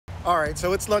All right,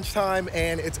 so it's lunchtime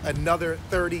and it's another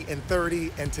 30 and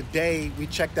 30. And today we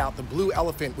checked out the Blue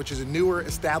Elephant, which is a newer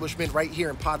establishment right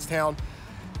here in Pottstown.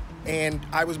 And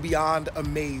I was beyond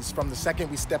amazed from the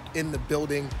second we stepped in the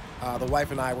building. The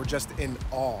wife and I were just in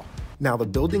awe. Now, the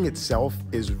building itself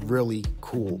is really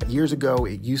cool. Years ago,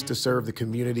 it used to serve the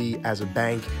community as a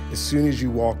bank. As soon as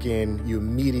you walk in, you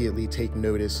immediately take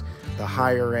notice. The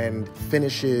higher end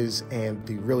finishes and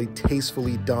the really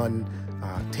tastefully done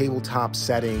tabletop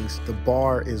settings. The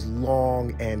bar is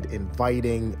long and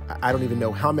inviting. I don't even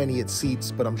know how many it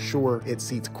seats, but I'm sure it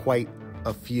seats quite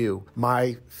a few.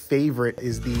 My favorite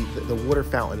is the water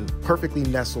fountain, perfectly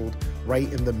nestled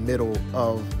right in the middle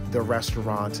of the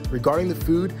restaurant. Regarding the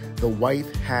food, the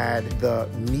wife had the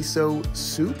miso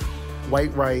soup,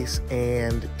 white rice,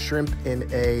 and shrimp in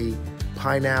a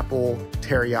pineapple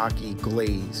teriyaki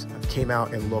glaze. Came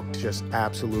out and looked just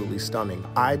absolutely stunning.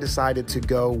 I decided to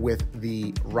go with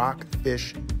the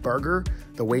rockfish burger.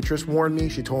 The waitress warned me.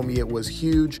 She told me it was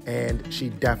huge and she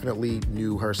definitely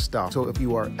knew her stuff. So if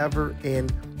you are ever in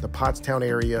the Pottstown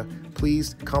area,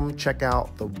 please come check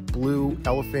out the Blue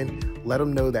Elephant. Let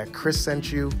them know that Chris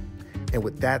sent you. And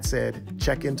with that said,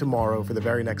 check in tomorrow for the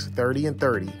very next 30 and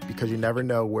 30 because you never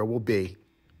know where we'll be,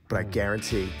 but I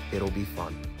guarantee it'll be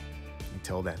fun.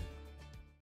 Until then.